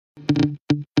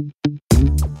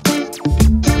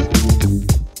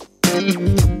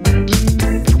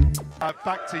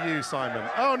Back to you, Simon.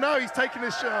 Oh no, he's taking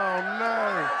his shot. Oh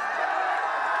no.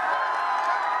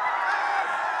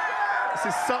 This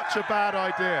is such a bad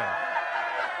idea.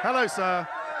 Hello, sir.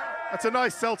 That's a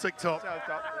nice Celtic top.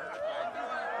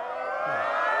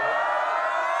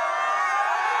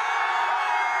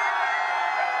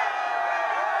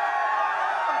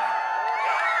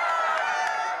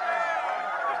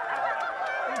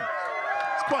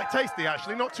 It's quite tasty,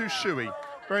 actually, not too shoey.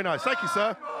 Very nice. Thank you,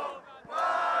 sir.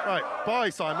 Right,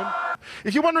 bye, Simon.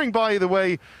 If you're wondering, by the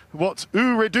way, what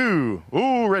Ooredoo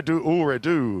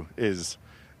is,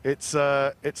 it's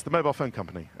the mobile phone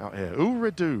company out here.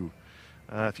 Ooredoo.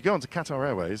 If you go onto Qatar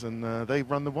Airways, and they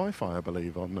run the Wi-Fi, I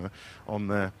believe, on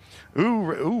there.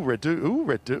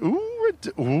 Ooredoo.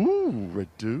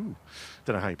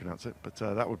 Don't know how you pronounce it, but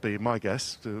that would be my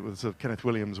guess, with sort of Kenneth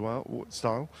Williams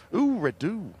style.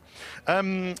 Ooredoo.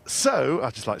 So,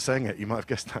 I just like saying it, you might have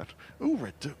guessed that.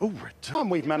 Ooredoo. And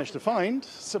we've managed to find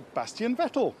Sebastian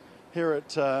Vettel here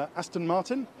at Aston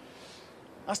Martin.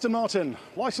 Aston Martin,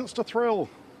 licensed to thrill.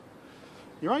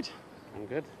 You right? I'm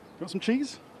good. You want some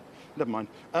cheese? Never mind.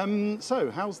 So,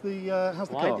 how's the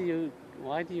car?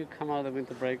 Why do you come out of the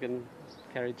winter break and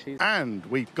carry cheese? And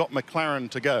we've got McLaren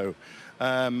to go,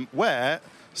 where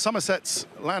Somerset's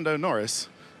Lando Norris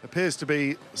appears to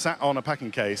be sat on a packing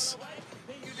case.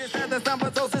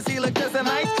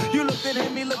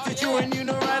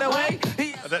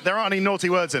 There aren't any naughty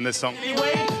words in this song.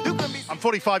 I'm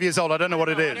 45 years old, I don't know what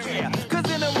it is.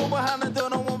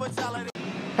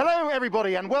 Hello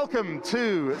everybody, and welcome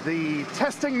to the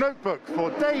testing notebook for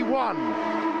day one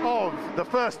of the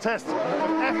first test of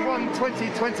F1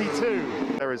 2022.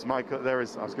 I was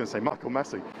going to say Michael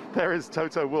Massey. There is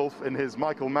Toto Wolff in his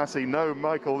Michael Massey, no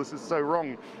Michael, this is so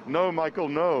wrong, no Michael,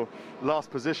 no,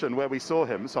 last position where we saw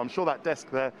him. So I'm sure that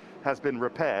desk there has been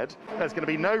repaired. There's going to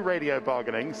be no radio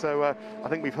bargaining, so I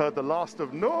think we've heard the last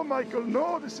of no Michael,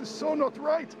 no, this is so not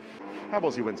right. How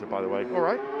was your winter, by the way? All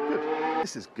right, good.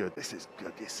 This is good, this is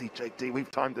good. You see, JD, we've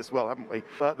timed this well, haven't we?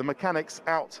 The mechanics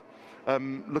out,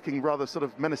 looking rather sort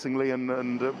of menacingly,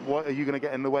 and what are you going to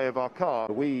get in the way of our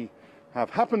car? We have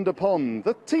happened upon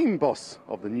the team boss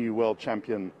of the new world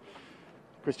champion,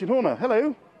 Christian Horner.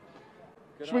 Hello.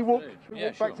 Should we walk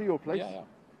back to your place? Yeah.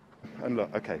 And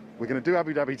look, okay, we're going to do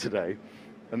Abu Dhabi today,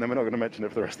 and then we're not going to mention it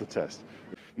for the rest of the test.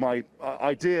 My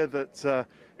idea that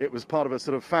it was part of a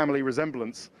sort of family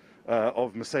resemblance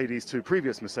of Mercedes to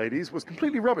previous Mercedes was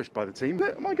completely rubbished by the team.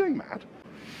 Am I going mad?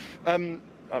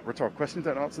 Rhetorical question,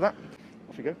 don't answer that.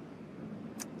 Off you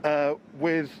go.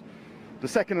 With the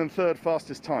second and third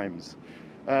fastest times.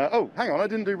 Oh, hang on, I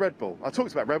didn't do Red Bull. I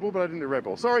talked about Red Bull, but I didn't do Red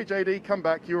Bull. Sorry, JD, come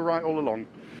back. You were right all along.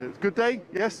 Good day?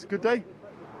 Yes, good day?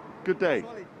 Good day.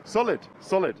 Solid.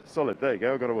 There you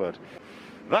go, I got a word.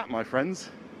 That, my friends,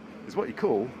 is what you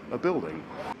call a building.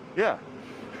 Yeah,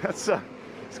 that's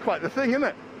it's quite the thing, isn't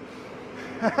it?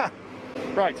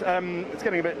 Right, it's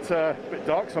getting a bit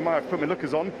dark, so I might have to put my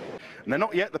lookers on. And they're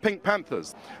not yet the Pink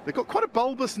Panthers. They've got quite a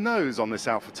bulbous nose on this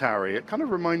AlphaTauri. It kind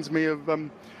of reminds me of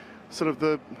sort of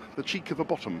the cheek of a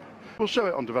bottom. We'll show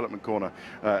it on Development Corner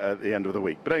at the end of the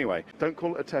week. But anyway, don't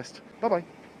call it a test. Bye-bye.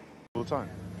 All the time.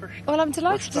 Well, I'm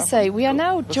delighted to say we are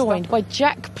now joined by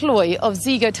Jack Ploy of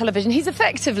Zego Television. He's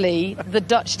effectively the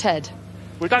Dutch Ted.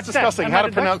 We're discussing how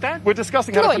to pronounce. We're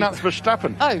discussing how to pronounce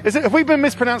Verstappen. Oh, is it? Have we been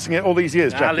mispronouncing it all these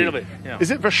years, Jack? A little bit. Yeah.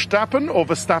 Is it Verstappen or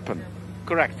Verstappen?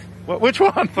 Correct. Which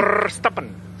one?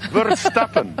 Verstappen.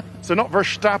 Verstappen. So not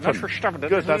Verstappen. Not Verstappen.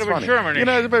 Good, that's funny. German-ish. You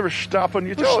know, it's a bit of Verstappen.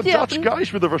 You know, Dutch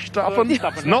guys with the Verstappen.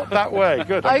 It's not that way.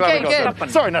 Good. I'm glad we got that.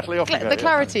 Sorry, Natalie. Off you go. The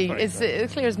clarity is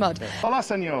clear as mud. Hola,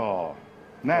 senor.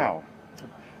 Now,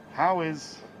 how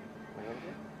is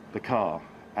the car,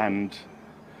 and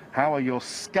how are your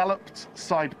scalloped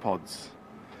side pods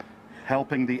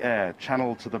helping the air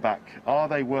channel to the back? Are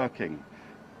they working?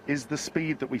 Is the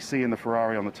speed that we see in the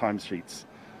Ferrari on the timesheets?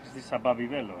 Is this a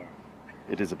Babybel or?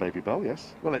 It is a Babybel,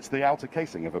 yes. Well, it's the outer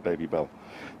casing of a Babybel.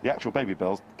 The actual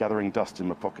Babybel's gathering dust in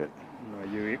my pocket.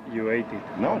 No, you ate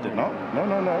it. No, I did not. No.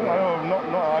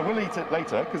 I will eat it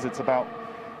later because it's about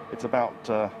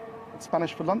it's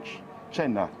Spanish for lunch.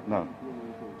 Cena, no.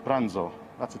 Pranzo,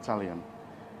 that's Italian.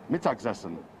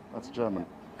 Mittagessen, that's German.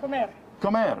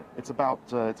 Comer. It's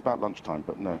about lunchtime,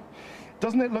 but no.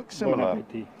 Doesn't it look similar?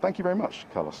 Thank you very much,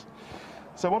 Carlos.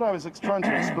 So what I was trying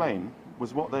to explain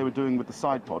was what they were doing with the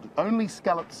side pod. Only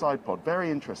scalloped side pod,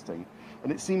 very interesting.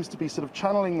 And it seems to be sort of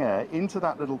channeling air into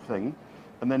that little thing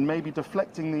and then maybe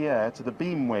deflecting the air to the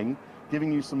beam wing,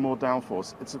 giving you some more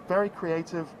downforce. It's a very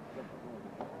creative...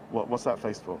 What's that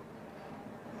face for?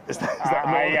 Is that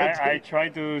not I try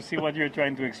to see what you're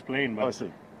trying to explain, but I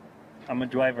see. I'm a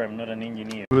driver, I'm not an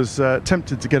engineer. I was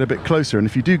tempted to get a bit closer, and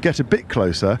if you do get a bit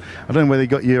closer, I don't know whether you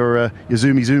got your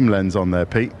zoomy zoom lens on there,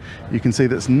 Pete. You can see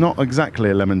that's not exactly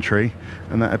a lemon tree,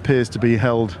 and that appears to be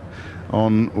held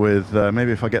on with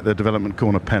maybe if I get the development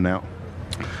corner pen out.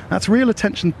 That's real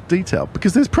attention to detail,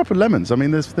 because there's proper lemons. I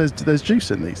mean, there's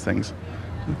juice in these things.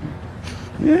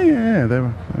 Yeah,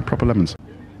 they're proper lemons.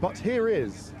 But here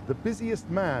is the busiest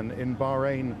man in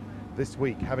Bahrain this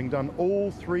week, having done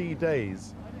all 3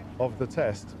 days of the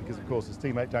test, because of course his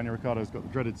teammate Daniel Ricciardo's got the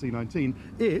dreaded C19.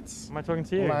 It's Am I talking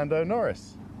to you? Lando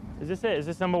Norris. Is this it? Is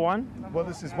this number one? Well,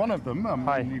 this is one of them.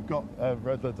 Hi. And you've got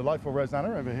the delightful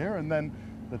Rosanna over here, and then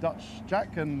the Dutch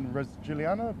Jack and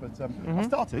Juliana. But I've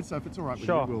started, so if it's all right with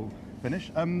Sure. you, we'll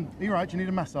finish. Are you all right? Do you need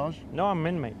a massage? No, I'm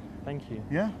in, mate. Thank you.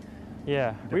 Yeah?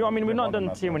 Yeah. I mean, we've not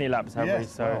done too many laps, have we?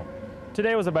 Yes, So well.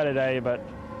 today was a better day, but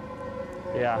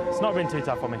yeah, it's not been too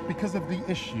tough for me. Because of the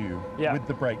issue with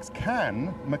the brakes,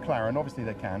 can McLaren, obviously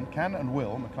they can and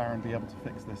will McLaren be able to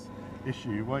fix this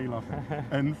issue? Why are you laughing?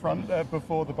 In front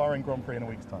before the Bahrain Grand Prix in a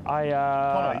week's time.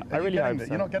 I really hope so.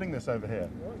 You're not getting this over here.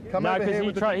 Come No, over here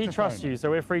with the because he dictaphone. trusts you, so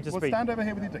we're free to Well, speak. stand over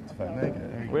here with your dictaphone. There you go.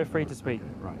 There you go. We're free to speak.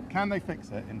 Right. Can they fix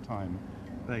it in time?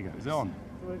 There you go. Is it on?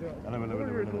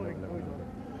 Hello.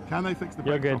 Can they fix the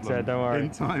You're brake good, problem Ted, don't worry. in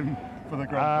time for the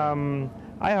Grand Prix?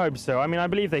 I hope so. I mean, I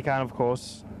believe they can, of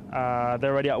course. They're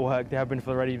already at work. They have been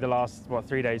for already the last,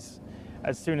 3 days,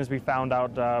 as soon as we found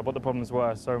out what the problems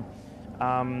were. So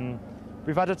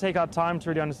we've had to take our time to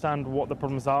really understand what the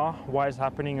problems are, why it's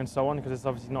happening, and so on, because it's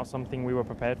obviously not something we were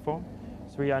prepared for.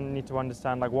 So we need to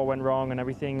understand like what went wrong and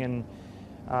everything. And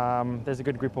there's a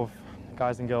good group of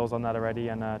guys and girls on that already,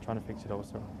 and trying to fix it all.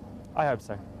 So I hope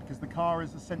so. Because the car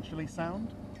is essentially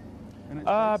sound? In its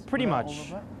place, Pretty without much. all of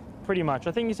that? Pretty much.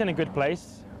 I think it's in a good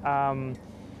place. I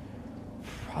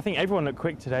think everyone looked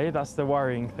quick today. That's the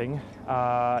worrying thing.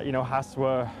 Haas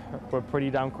were pretty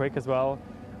damn quick as well.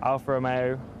 Alfa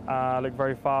Romeo looked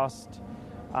very fast.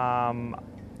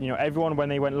 Everyone when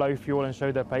they went low fuel and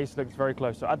showed their pace looked very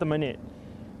close. So at the minute,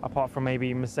 apart from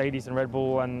maybe Mercedes and Red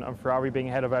Bull and Ferrari being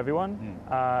ahead of everyone,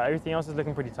 everything else is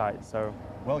looking pretty tight. So.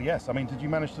 Well, yes. I mean, did you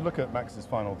manage to look at Max's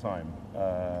final time?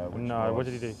 Which No, was what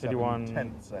did he do? Did he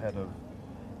 7/10 ahead of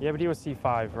Yeah, but he was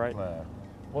C5, right? Leclerc.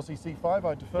 Was he C5?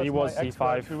 I defer He to was my C5.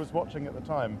 expert who was watching at the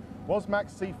time. Was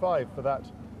Max C5 for that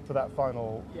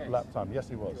final lap time? Yes,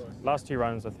 he was. Last 2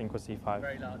 runs, I think, was C5. The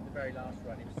very last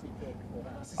run, he was C4 before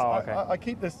that. Oh, okay. I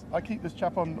keep this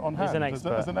chap on hand an as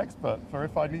an expert for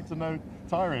if I need to know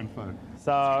tyre info.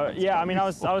 So yeah, I mean, I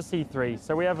was C3,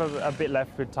 so we have a bit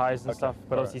left with tyres and stuff,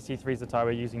 but all obviously C3 is the tyre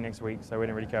we're using next week, so we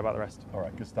didn't really care about the rest. All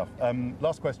right, good stuff.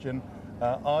 Last question: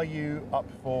 are you up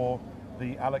for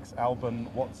the Alex Albon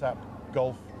WhatsApp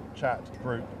golf chat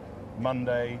group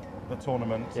Monday, the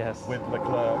tournament with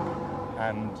Leclerc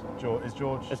and George? Is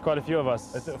George? There's quite a few of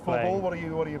us. Is it a full ball? What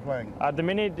are you playing? At the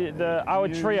minute, our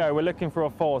trio, we're looking for a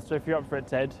fourth. So if you're up for it,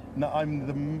 Ted. No, I'm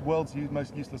the world's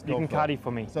most useless golfer. You can caddy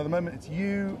for me. So at the moment it's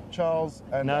you, Charles,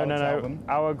 and Alex Albon.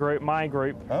 Our group, my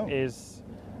group, is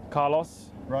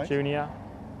Carlos Jr.,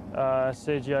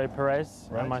 Sergio Perez,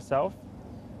 and myself.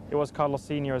 It was Carlos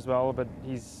Senior as well, but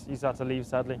he's had to leave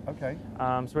sadly. Okay.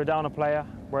 So we're down a player,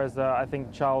 whereas I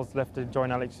think Charles left to join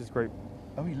Alex's group.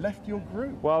 Oh, he left your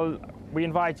group? Well, we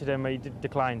invited him, but he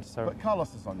declined. So. But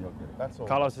Carlos is on your group. That's all.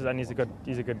 Carlos is, and he's a good.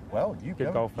 Well, you good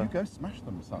go. golfer. You go smash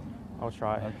them, son. I'll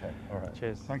try. Okay. All right.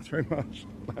 Cheers. Thanks very much,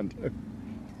 Lando.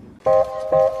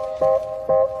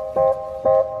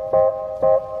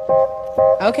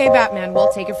 Okay, Batman,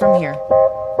 we'll take it from here.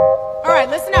 All right,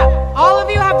 listen up. All of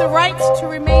you have the right to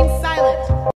remain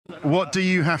silent. What do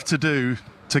you have to do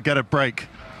to get a break?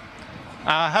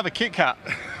 Have a Kit Kat.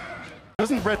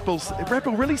 Doesn't Red Bull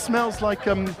really smells like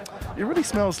it really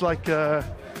smells like sort of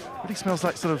really smells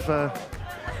like sort of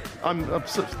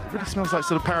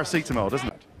paracetamol,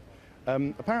 doesn't it?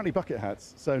 Apparently bucket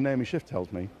hats, so Naomi Schiff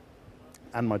tells me,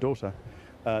 and my daughter,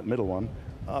 middle one,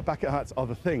 bucket hats are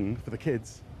the thing for the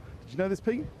kids. Did you know this,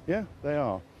 Pete? Yeah, they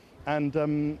are. And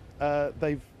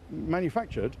they've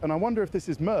manufactured, and I wonder if this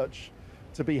is merch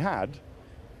to be had,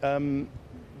 the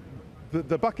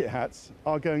bucket hats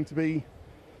are going to be,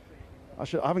 I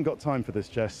haven't got time for this,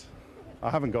 Jess. I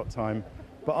haven't got time.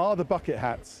 But are the bucket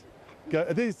hats,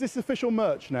 is this official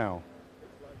merch now?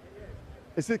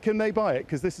 Can they buy it?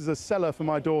 Because this is a seller for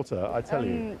my daughter, I tell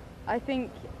you. I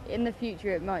think in the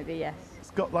future it might be, yes. It's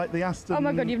got like the Aston... Oh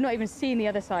my God, you've not even seen the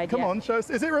other side Come yet. on, show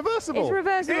us. Is it reversible? It's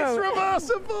reversible. It's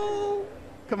reversible!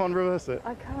 Come on, reverse it.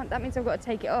 I can't. That means I've got to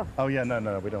take it off. Oh yeah,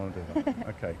 no, we don't want to do that.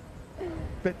 Okay.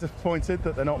 Bit disappointed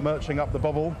that they're not merching up the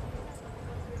bubble.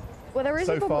 Well, there is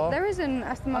so a bubble. far. There is an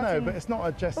Aston Martin. I know, but it's not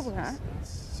a Jess bubble hat.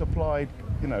 supplied,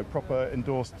 you know, proper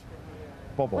endorsed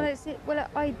bobble. Well,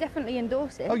 I definitely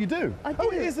endorse it. Oh, you do? I do. Oh,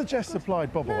 it is a Jess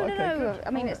supplied bobble. No, okay, no. good. I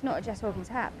mean, All it's not a Jess Hawkins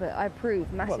hat, but I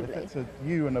approve massively. Well, if it's a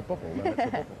you and a bubble, then it's a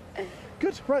bubble.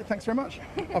 Good, right, thanks very much.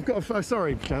 I've got,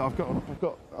 sorry,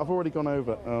 I've already gone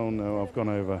over. Oh no, I've gone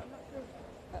over.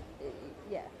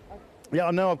 Yeah,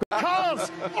 I know. I've got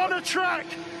cars on a track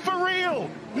for real,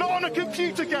 not on a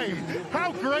computer game.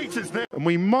 How great is this? And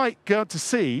we might go to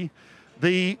see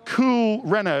the cool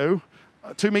Renault.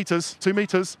 2 meters. No,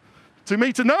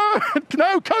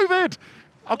 no, COVID.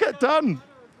 I'll get done.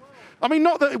 I mean,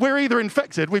 not that we're either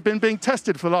infected. We've been being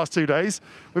tested for the last 2 days.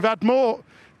 We've had more.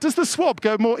 Does the swab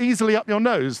go more easily up your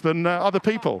nose than other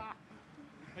people?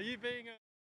 Are you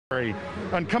being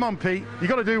And come on, Pete, you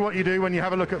got to do what you do when you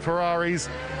have a look at Ferraris.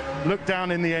 Look down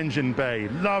in the engine bay.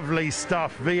 Lovely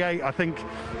stuff. V8, I think,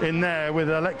 in there with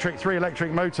 3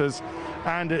 electric motors.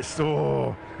 And it's,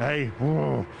 oh, hey,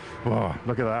 oh,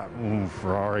 look at that. Oh,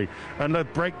 Ferrari. And the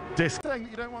brake disc. Saying that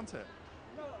you don't want it?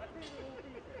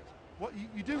 What,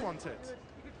 you do want it?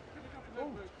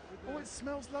 Oh, it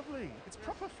smells lovely. It's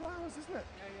proper flowers, isn't it?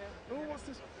 Oh, what's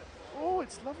this? Oh,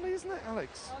 it's lovely, isn't it,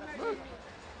 Alex? Look.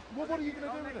 Well, what are you going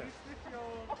to do with it?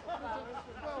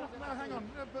 Well, no, hang on.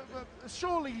 But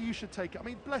surely you should take it. I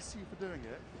mean, bless you for doing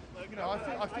it. You know,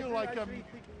 I feel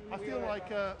like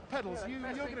Pedals. You're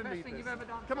going to need this.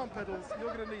 Come on, Pedals.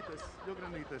 You're going to need this. You're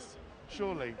going to need this.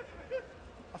 Surely.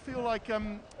 I feel like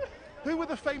who were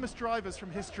the famous drivers from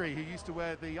history who used to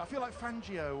wear the? I feel like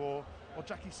Fangio or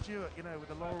Jackie Stewart. You know, with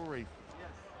the laurel wreath.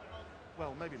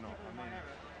 Well, maybe not. I mean,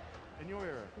 in your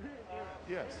era.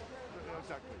 Yes.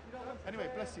 Exactly. Anyway,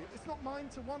 bless you. It's not mine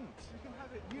to want. You can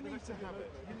have it. You need to have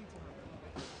it. You need to have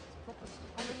it. It's proper.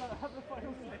 I mean, like, have the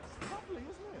final. It's lovely,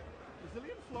 isn't it?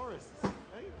 Brazilian florists.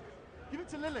 Eh? Give it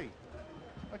to Lily.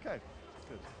 Okay.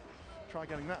 Good. Try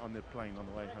getting that on the plane on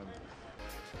the way home.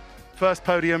 First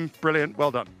podium. Brilliant.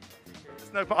 Well done.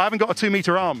 No, I haven't got a 2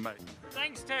 meter arm, mate.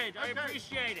 Thanks, Ted. I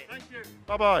appreciate it. Thank you.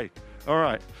 Bye bye. All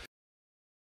right.